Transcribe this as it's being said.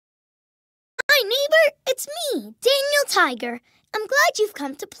Hi, neighbor. It's me, Daniel Tiger. I'm glad you've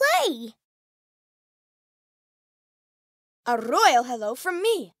come to play. A royal hello from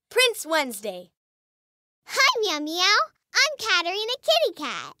me, Prince Wednesday. Hi, Meow Meow. I'm Katerina Kitty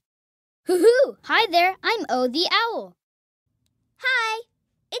Cat. Hoo-hoo! Hi there, I'm O the Owl. Hi,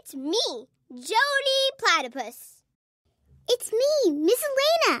 it's me, Jody Platypus. It's me, Miss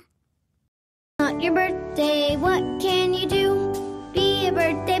Elena. Not your birthday, what can you do? Be a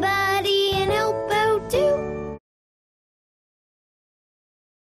birthday buddy and help out too.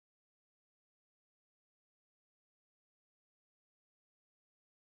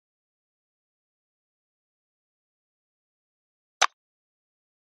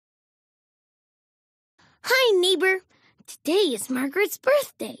 Hi, neighbor. Today is Margaret's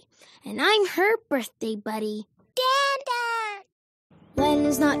birthday, and I'm her birthday buddy. Dander! When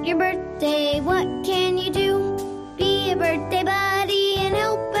is not your birthday, what can you do? Be a birthday buddy and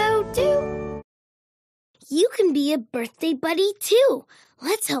help out too. You can be a birthday buddy too.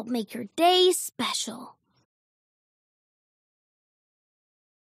 Let's help make your day special.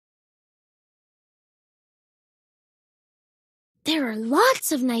 There are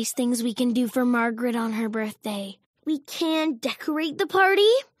lots of nice things we can do for Margaret on her birthday. We can decorate the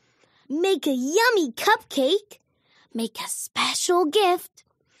party, make a yummy cupcake, make a special gift,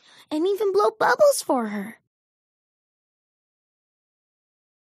 and even blow bubbles for her.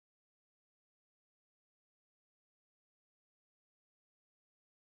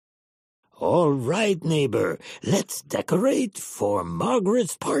 All right, neighbor, let's decorate for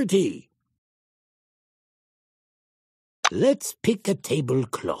Margaret's party. Let's pick a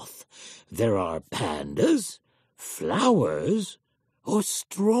tablecloth. There are pandas, flowers, or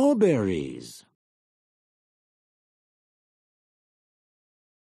strawberries.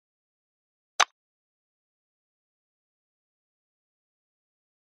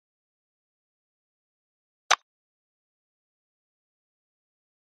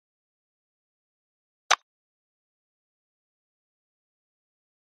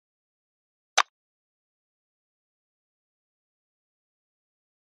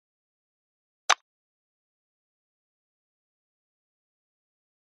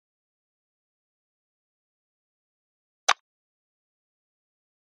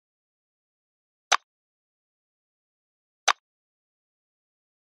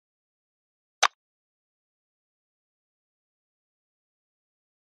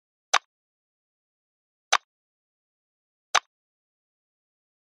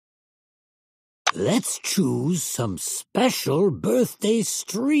 Let's choose some special birthday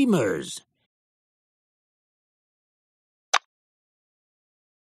streamers.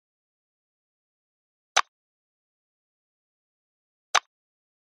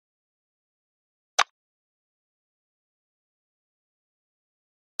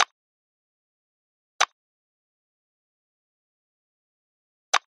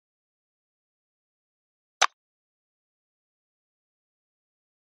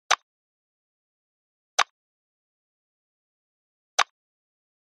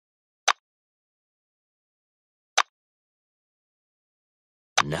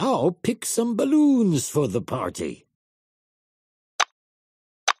 Now pick some balloons for the party.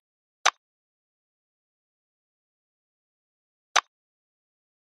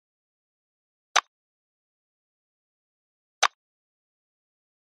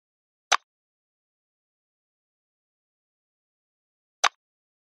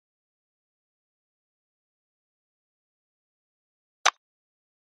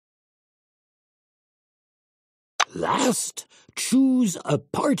 Last, choose a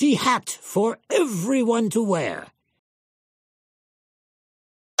party hat for everyone to wear.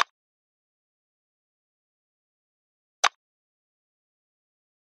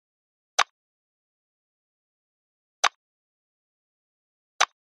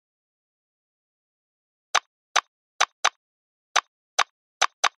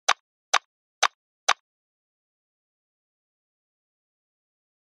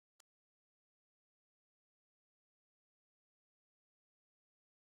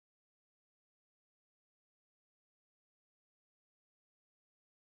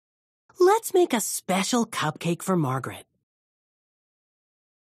 Let's make a special cupcake for Margaret.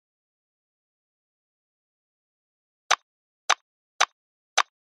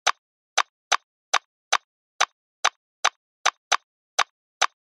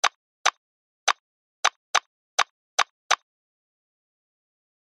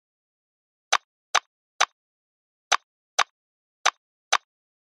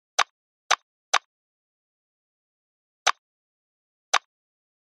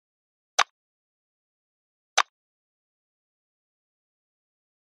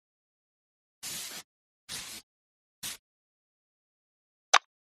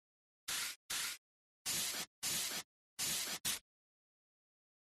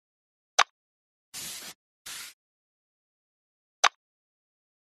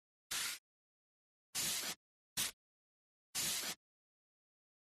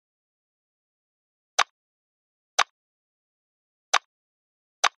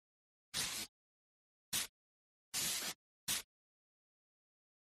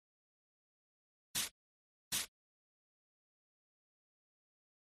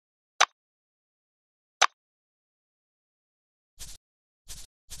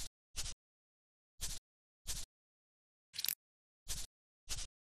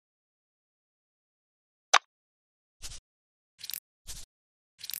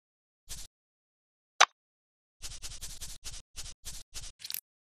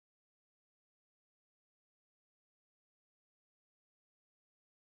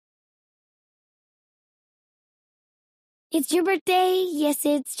 It's your birthday, yes,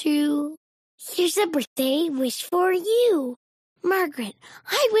 it's true. Here's a birthday wish for you. Margaret,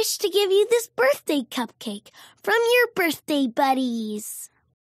 I wish to give you this birthday cupcake from your birthday buddies.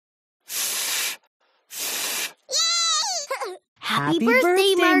 Yay! Happy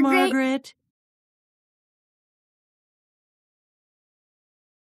birthday, Margaret.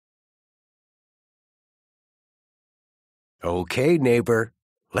 Okay, neighbor,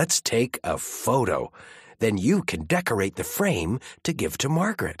 let's take a photo. Then you can decorate the frame to give to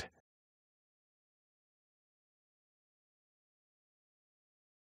Margaret.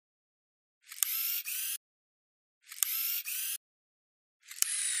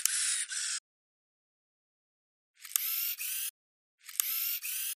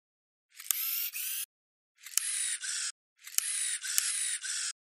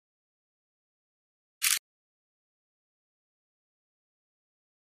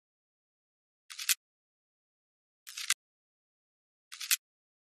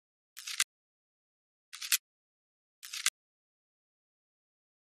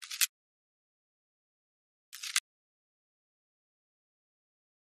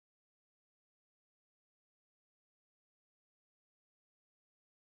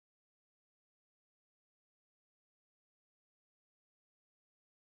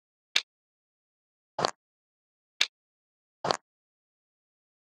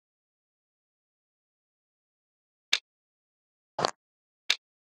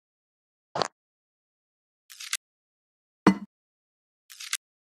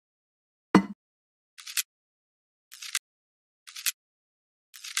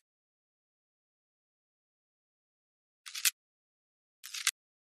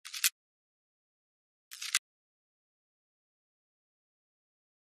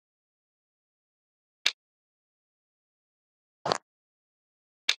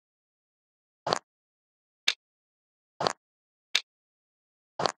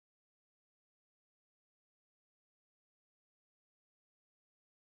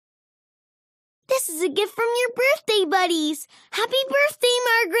 This is a gift from your birthday buddies. Happy birthday,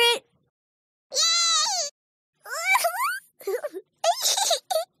 Margaret.